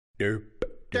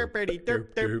Derpity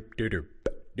derp derp derp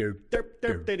derp derp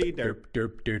derpity derp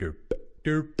derp derp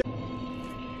derp.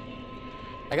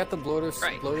 I got the bloated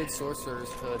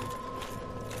sorcerer's hood.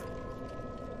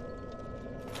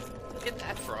 Where'd you get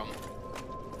that from?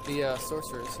 The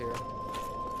sorcerer's here.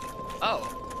 Oh.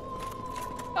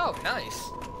 Oh,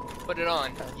 nice. Put it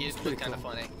on. You just look kind of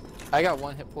cool. funny. I got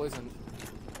one hit poisoned.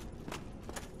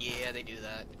 Yeah, they do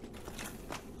that.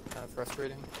 Kind of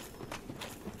frustrating.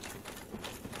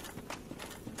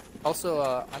 Also,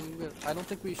 I don't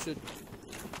think we should.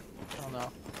 I don't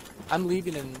know. I'm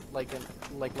leaving in like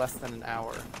less than an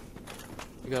hour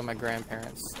to go to my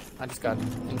grandparents. I just got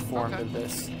informed of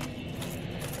this.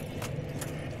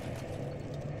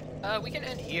 We can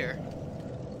end here.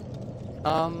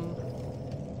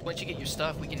 Once you get your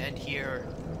stuff, we can end here.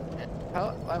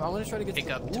 I want to try to get Pick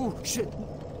to up. Ooh, shit.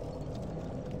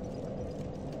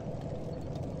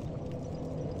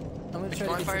 Which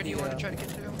bonfire do you want to try to get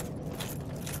to?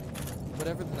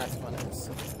 Whatever the next one is.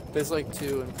 There's like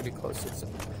two and pretty close.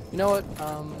 You know what?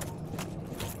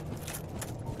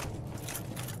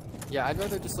 Yeah, I'd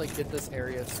rather just like get this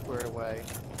area squared away,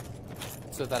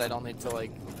 so that I don't need to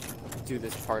like do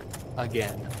this part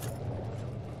again.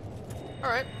 All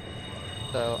right.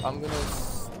 So I'm gonna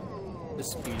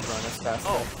just speed run as fast as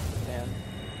I can.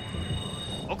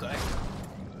 Okay.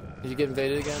 Did you get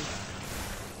invaded again?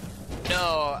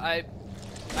 No, I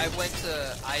went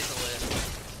to Isolate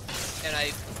and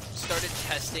I started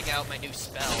testing out my new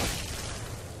spell.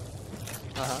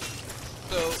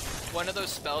 So one of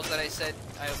those spells that I said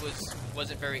I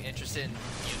wasn't very interested in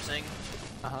using,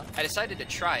 I decided to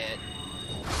try it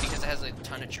because it has a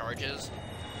ton of charges,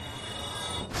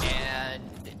 and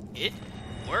it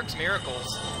works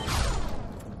miracles.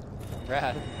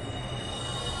 Rad.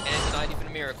 And it's not even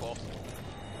a miracle.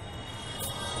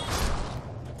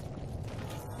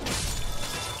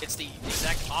 It's the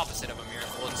exact opposite of a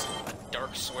miracle. It's a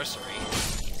dark sorcery.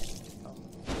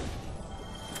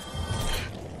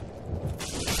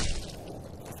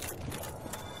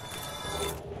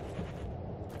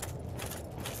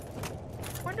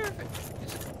 I wonder if it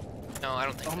is. No, I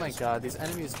don't think. Oh my god, these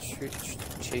enemies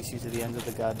chase you to the end of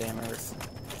the goddamn earth.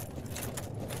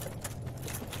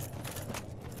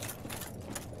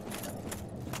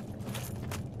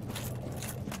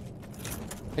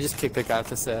 I just kicked the guy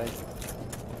to say.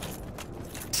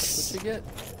 What'd you get?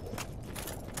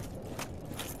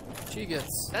 She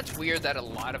gets. That's weird that a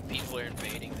lot of people are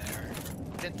invading there.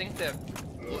 I don't think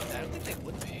they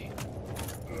would be.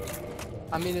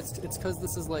 I mean, it's because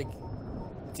this is like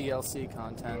DLC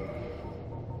content.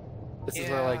 This is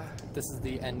where like this is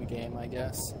the end game, I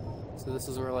guess. So this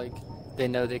is where like they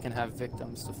know they can have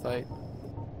victims to fight.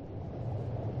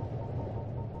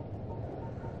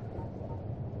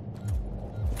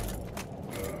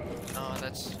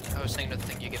 I was thinking of the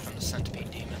thing you get from the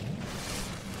centipede demon.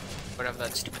 Whatever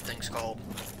that stupid thing's called.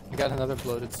 I got another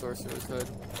bloated sorcerer's hood.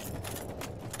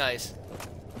 Nice.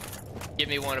 Give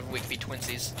me one of Wiggby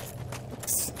Twinsies.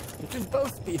 You can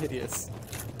both be hideous.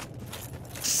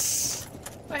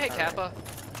 Oh, hey, Kappa.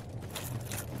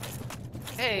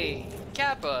 Hey,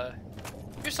 Kappa.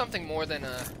 You're something more than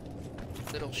a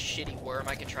little shitty worm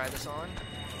I can try this on.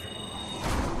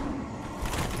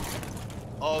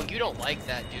 Oh, you don't like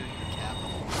that, do you, Kappa?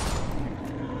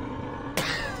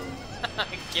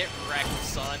 Get wrecked,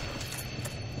 son.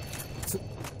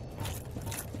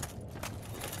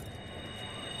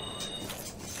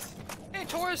 Hey,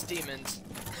 Taurus demons.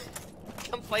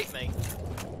 Come fight me.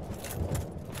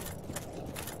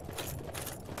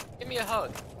 Give me a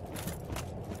hug.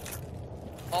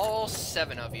 All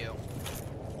 7 of you.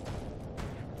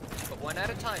 But one at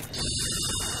a time.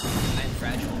 I am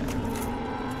fragile.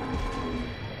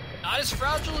 Not as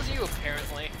fragile as you,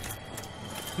 apparently.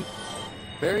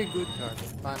 Very good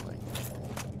target, finally.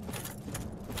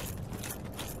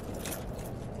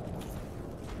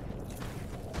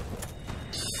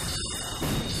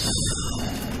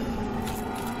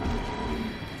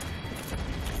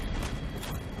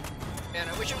 Man,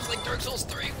 I wish it was like Dark Souls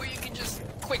 3 where you can just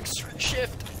quick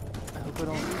shift. I hope I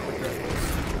don't regret this.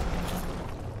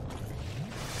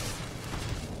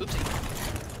 Oopsie.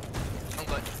 I'm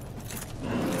good.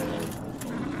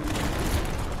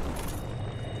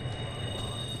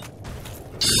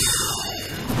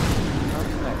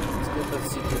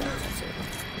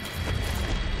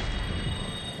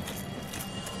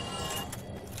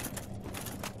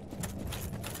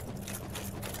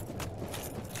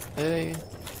 Okay,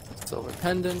 silver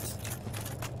pendant.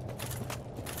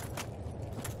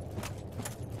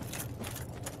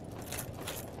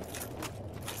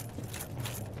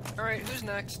 Alright, who's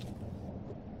next?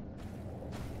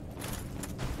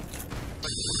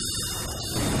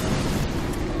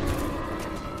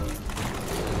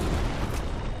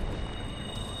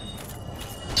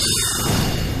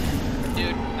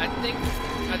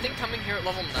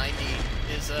 start level 90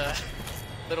 is a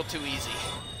little too easy.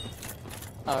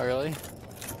 Oh, really?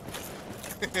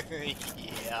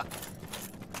 Yeah.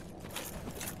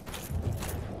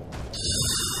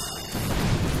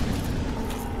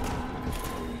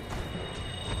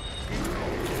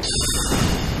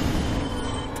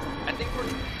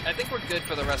 I think we're good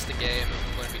for the rest of the game, if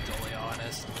I'm going to be totally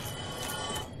honest.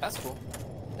 That's cool.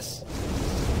 Yes.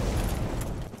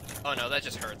 Oh no, that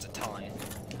just hurts a ton.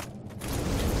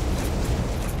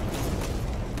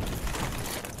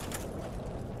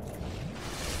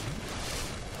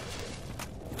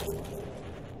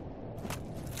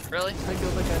 Really? I feel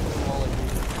like I have a wall like you.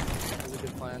 That was a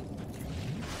good plan.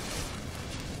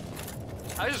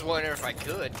 I was just wondering if I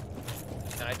could.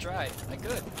 And I tried. I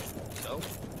could. So,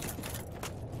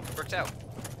 worked out.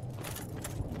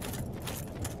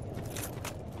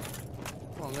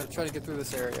 Well, I'm gonna try to get through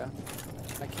this area.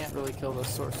 I can't really kill the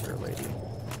sorcerer lady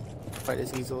quite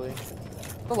as easily.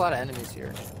 There's a lot of enemies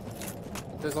here.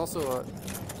 There's also a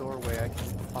doorway I can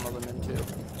funnel them into.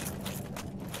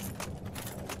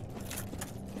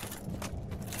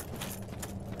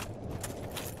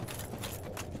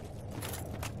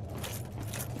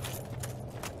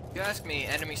 If you ask me,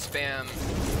 enemy spam,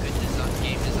 good design,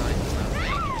 game design is not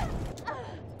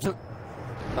me.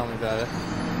 Tell me about it.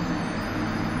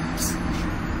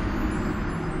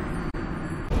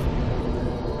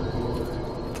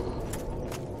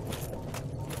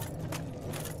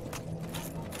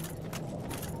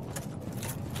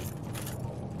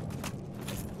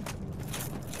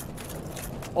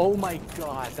 Oh my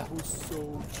god, that was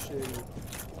so shitty.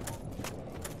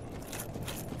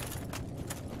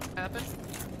 Happen?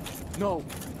 No.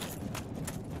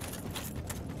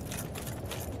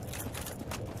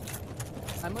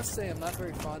 I must say I'm not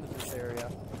very fond of this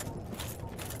area.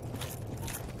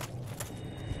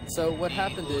 So what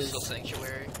happened is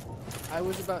Sanctuary.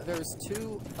 there was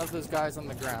two of those guys on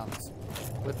the ground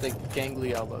with the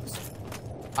gangly elbows.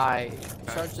 I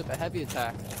charged up a heavy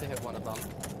attack to hit one of them.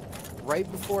 Right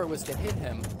before it was to hit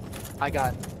him, I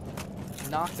got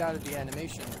knocked out of the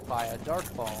animation by a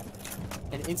dark ball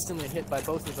and instantly hit by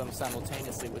both of them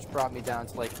simultaneously, which brought me down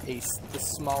to like the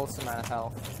smallest amount of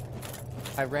health.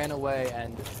 I ran away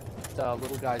and the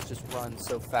little guys just run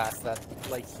so fast that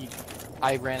like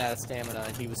I ran out of stamina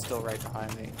and he was still right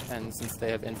behind me. And since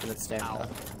they have infinite stamina,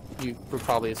 you would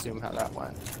probably assume how that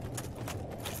went.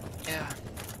 Yeah.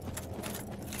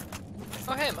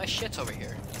 Oh hey, my shit's over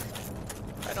here.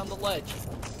 Right on the ledge.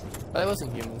 But I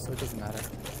wasn't human, so it doesn't matter.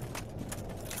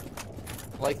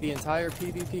 Like the entire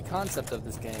PvP concept of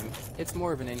this game, it's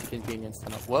more of an inconvenience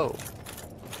than a whoa.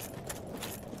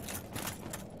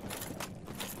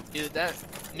 Dude, that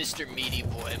Mr. Meaty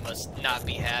Boy must not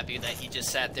be happy that he just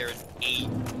sat there and ate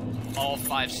all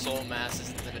 5 soul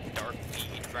masses into the dark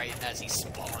feed right as he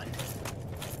spawned.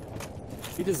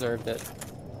 He deserved it.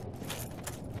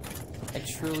 I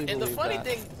truly believe And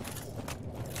that.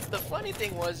 The funny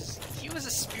thing was, he was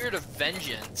a spirit of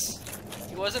vengeance.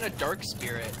 He wasn't a dark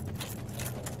spirit.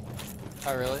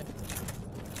 Oh, really?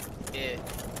 It.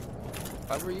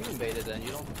 Why were you invaded then?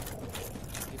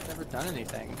 You've never done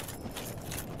anything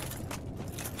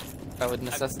that would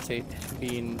necessitate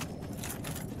being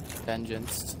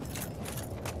vengeanced.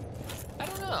 I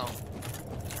don't know.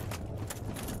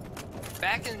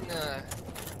 Back in,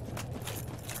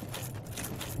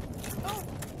 Oh,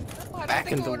 no, I don't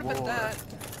think it would have been that.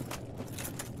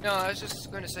 No, I was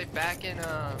just going to say, back in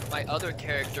my other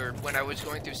character, when I was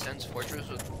going through Sen's Fortress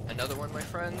with another one of my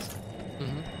friends,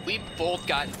 we both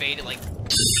got invaded like 2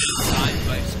 times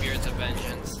by spirits of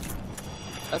vengeance.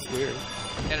 That's weird.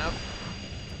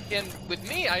 And with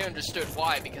me, I understood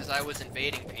why, because I was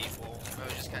invading people. I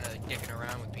was just kind of dicking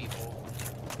around with people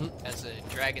as a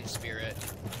dragon spirit.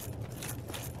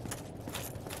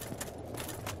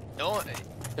 No,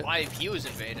 why he was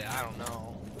invaded, I don't know.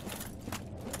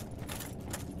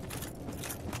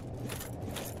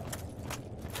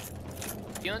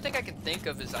 The only thing I can think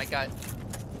of is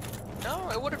No,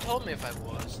 it would have told me if I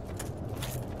was.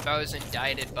 If I was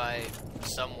indicted by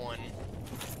someone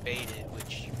invaded,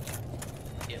 which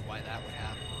I get why that would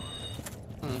happen.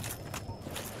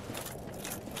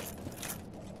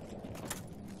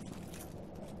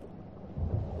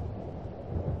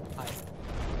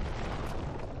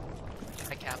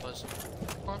 Hi, Kappas.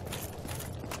 Come on.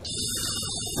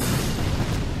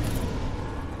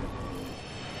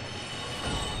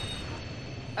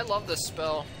 I love this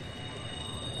spell.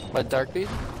 What, Dark Bead?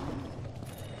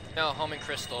 No, Homing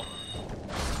Crystal.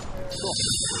 Cool.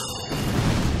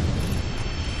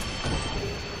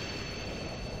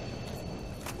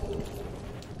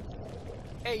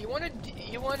 Hey, you want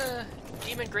a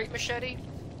Demon Great Machete?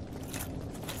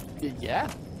 Yeah.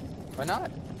 Why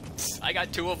not? I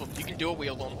got 2 of them. You can dual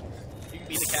wield them. You can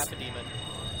be the Kappa Demon.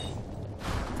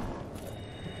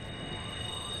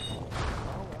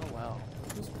 Well.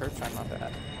 Who's perch? I'm not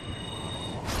bad.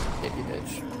 Hit you,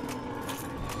 bitch.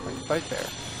 Right there.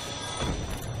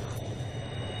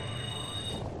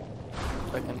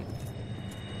 If I can.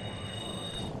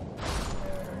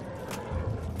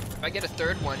 If I get a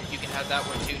 3rd one, you can have that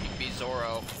one too. You can be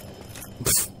Zoro.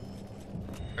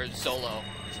 Or Zolo.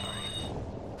 Sorry.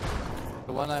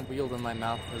 The one I wield in my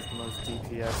mouth has the most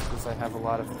DPS because I have a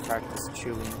lot of practice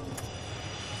chewing.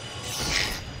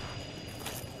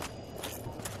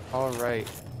 Alright.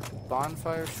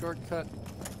 Bonfire shortcut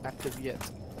active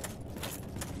yet.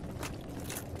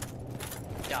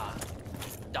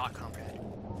 Da, comrade.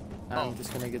 I'm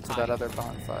just gonna get to that other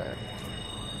bonfire.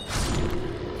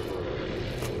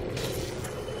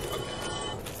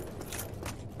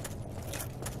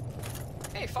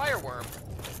 Hey, fireworm.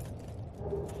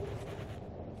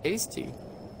 Tasty.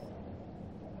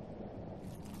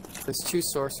 There's 2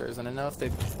 sorcerers, and I know if they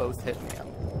both hit me,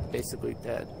 I'm basically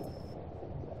dead.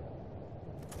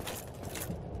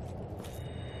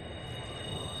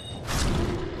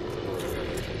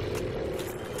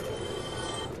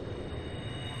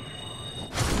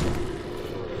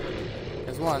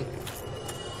 There's one.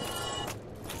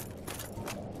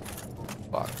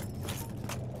 Fuck.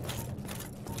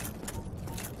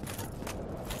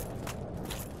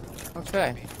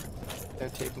 Okay. They're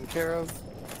taken care of.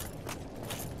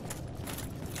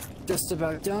 Just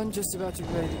about done, just about to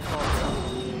be ready to call it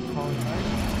night.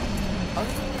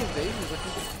 Other than the invasions, I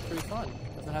think it's pretty fun.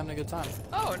 I've been having a good time.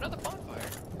 Oh, another bonfire.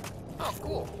 Oh,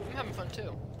 cool. I'm having fun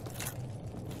too.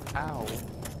 Ow.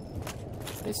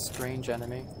 What a strange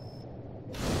enemy.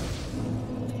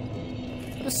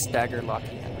 What a stagger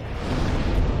locky enemy.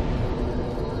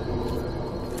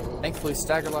 Thankfully,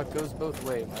 stagger lock goes both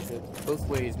ways,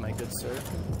 my good sir.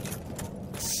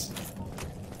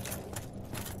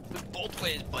 Both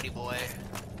ways, buddy boy.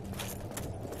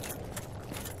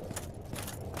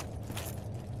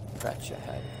 Wretch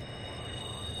ahead.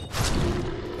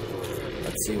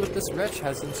 Let's see what this wretch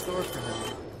has in store for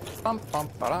him. Bum bum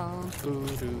ba-dum,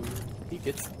 doo-doo. He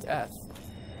gets death.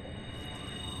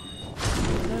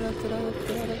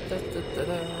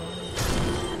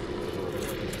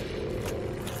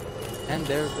 And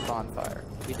there's the bonfire.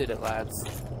 We did it, lads.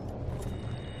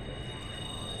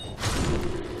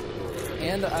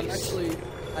 And I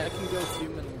can go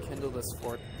human and kindle this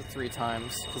 3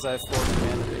 times, because I have 4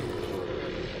 humanity.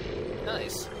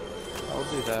 Nice. I'll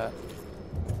do that.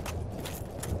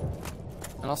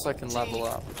 And also I can level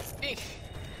up.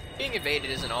 Being evaded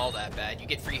isn't all that bad. You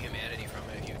get free humanity from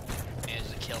it if you manage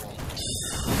to kill them.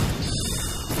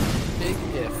 Big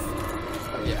if.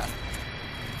 Oh, yeah.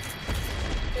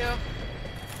 Yeah.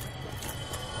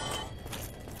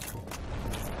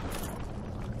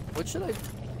 What should I...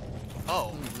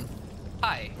 Oh.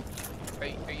 Hi.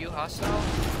 Are you hostile?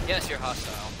 Yes, you're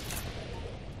hostile.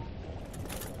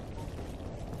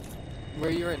 Where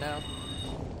are you right now?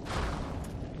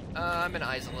 I'm in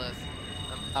Izalith.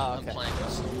 Okay. I'm playing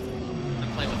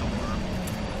with a worm.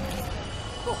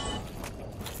 Cool.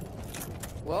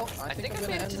 Well, I think I'm I gonna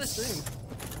made it end to the the stream.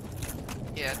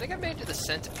 Yeah, I think I made it to the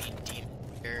centipede demon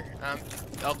here.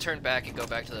 I'll turn back and go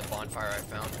back to the bonfire I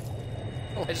found.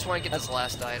 Cool. I just want to get this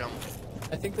last item.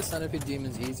 I think the centipede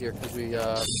demon's easier because we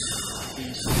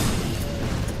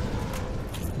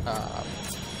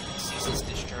Ceaseless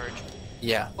discharge.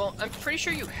 yeah. Well, I'm pretty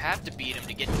sure you have to beat him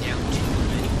to get down to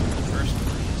him in the first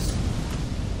place.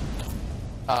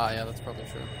 Yeah, that's probably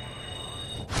true.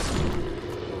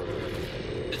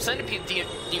 The centipede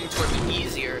demons would be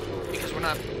easier because we're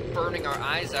not burning our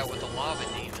eyes out with a lava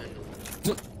demon.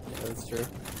 Yeah, that's true.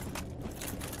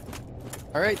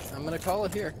 Alright, I'm gonna call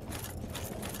it here.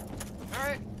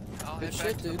 Alright, I'll head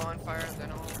back to the bonfire and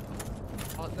then I'll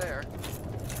call it there.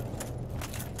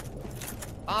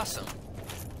 Awesome.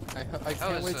 I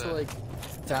can't wait to, like,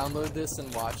 download this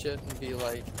and watch it and be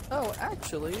like, oh,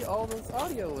 actually, all this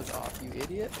audio was off, you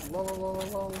idiot. Lol, lol, lol,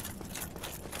 lol.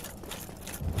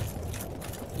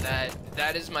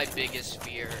 That is my biggest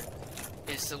fear,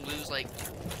 is to lose, like,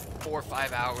 4 or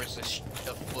 5 hours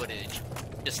of footage.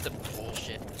 Just the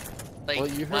bullshit. Like, well,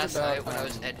 you heard last about, night when I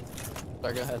was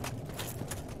sorry, go ahead.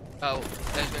 Oh, I was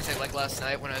gonna say, like, last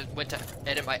night when I went to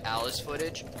edit my Alice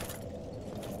footage,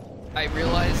 I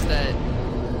realized that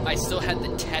I still had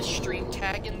the test stream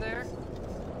tag in there,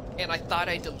 and I thought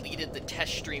I deleted the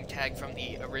test stream tag from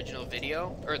the original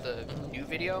video, or the new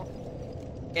video,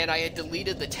 and I had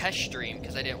deleted the test stream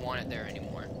because I didn't want it there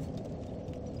anymore.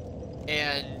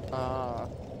 And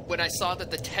when I saw that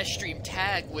the test stream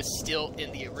tag was still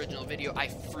in the original video, I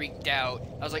freaked out.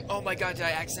 I was like, oh my god, did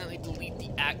I accidentally delete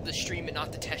the stream and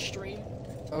not the test stream?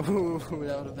 Oh,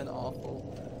 that would have been awful.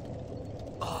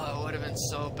 Oh, it would have been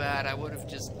so bad. I would have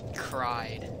just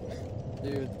cried.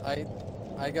 Dude,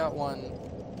 I got one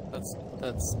that's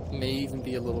may even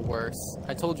be a little worse.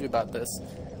 I told you about this.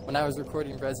 When I was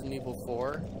recording Resident Evil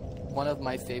 4, one of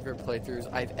my favorite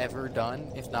playthroughs I've ever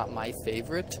done, if not my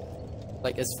favorite,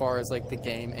 like as far as like the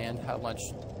game and how much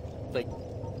like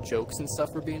jokes and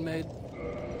stuff were being made.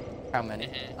 How many?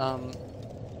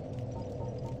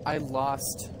 I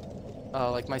lost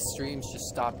like my streams just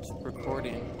stopped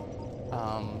recording.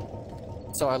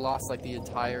 So I lost like the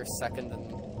entire second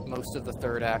and most of the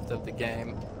third act of the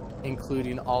game,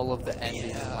 including all of the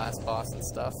ending and last boss and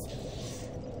stuff.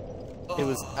 It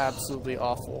was absolutely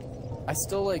awful. I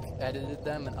still like edited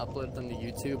them and uploaded them to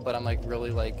YouTube, but I'm like really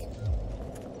like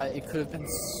it could have been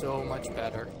so much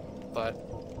better, but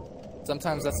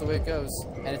sometimes that's the way it goes,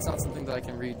 and it's not something that I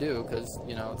can redo because,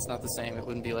 you know, it's not the same. It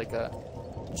wouldn't be like a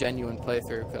genuine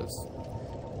playthrough because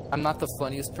I'm not the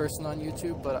funniest person on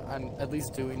YouTube, but I'm at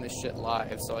least doing this shit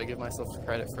live, so I give myself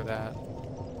credit for that.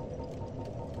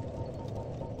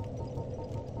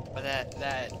 But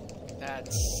that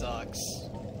sucks.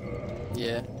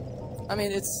 Yeah. I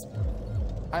mean, it's...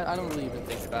 I don't really even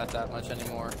think about it that much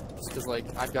anymore, just because, like,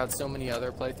 I've got so many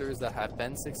other playthroughs that have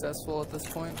been successful at this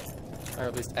point, or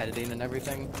at least editing and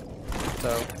everything,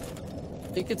 so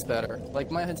it gets better.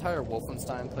 Like, my entire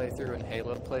Wolfenstein playthrough and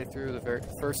Halo playthrough, the very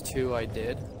first two I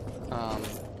did,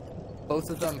 both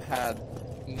of them had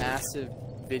massive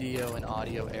video and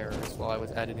audio errors while I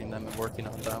was editing them and working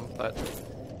on them, but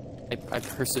I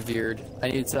persevered. I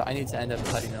need to end up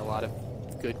cutting a lot of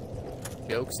good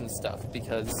jokes and stuff,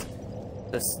 because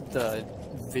the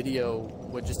video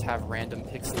would just have random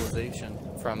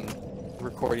pixelization from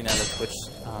recording at a Twitch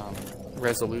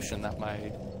resolution that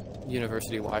my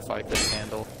university Wi-Fi couldn't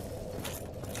handle,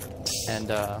 and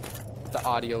the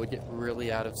audio would get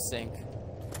really out of sync,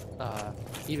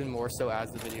 even more so as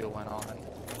the video went on.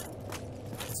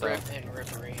 So, Rip and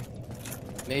rippery.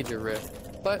 major rip.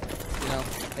 But, you know,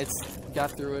 it's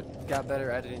got through it, got better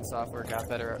editing software, got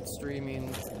better at streaming,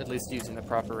 at least using the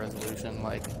proper resolution,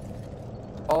 like,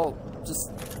 all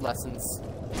just lessons.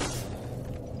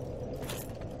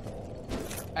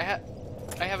 I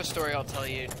have a story I'll tell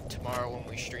you tomorrow when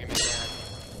we stream again.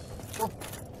 Oh,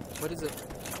 what is it?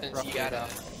 Since you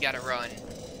gotta run.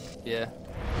 Yeah.